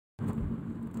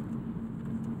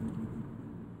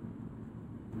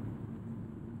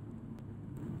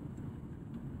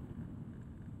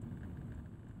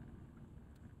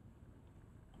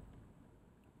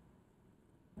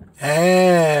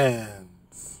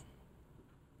Hands.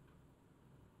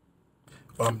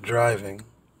 Well, I'm driving,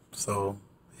 so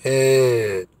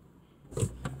head.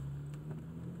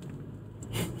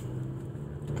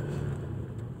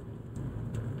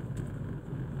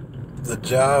 The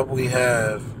job we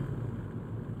have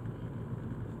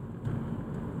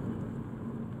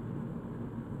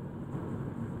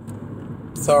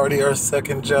it's already our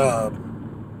second job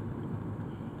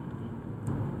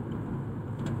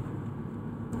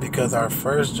because our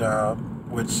first job,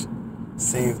 which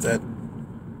seems that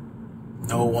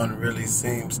no one really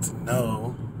seems to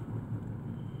know,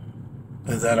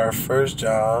 is that our first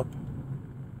job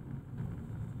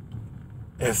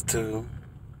is to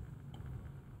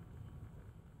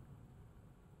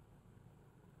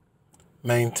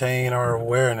maintain our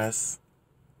awareness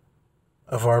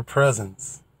of our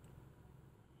presence.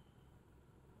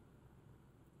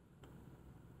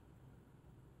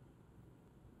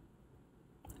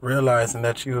 Realizing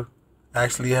that you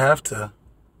actually have to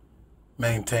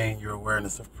maintain your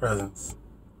awareness of presence.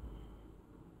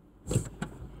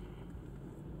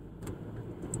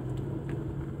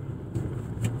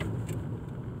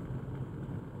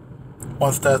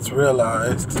 Once that's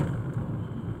realized,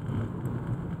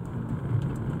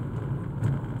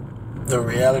 the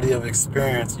reality of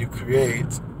experience you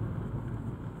create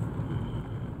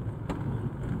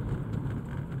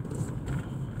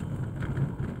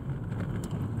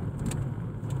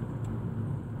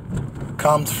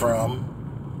comes from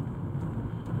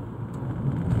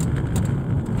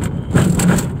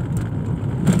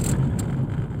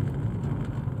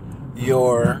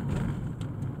your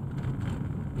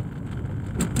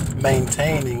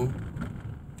maintaining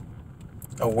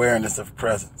awareness of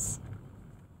presence,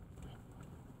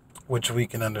 which we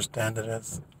can understand it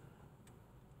as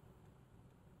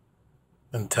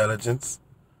intelligence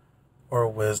or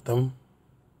wisdom,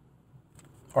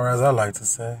 or as I like to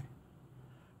say,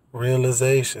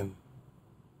 realization.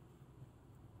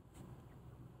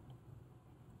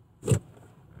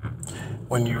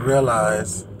 When you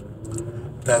realize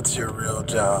that's your real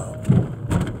job.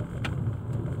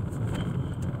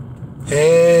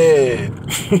 Head.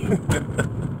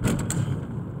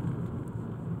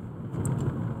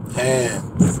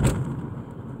 Hands.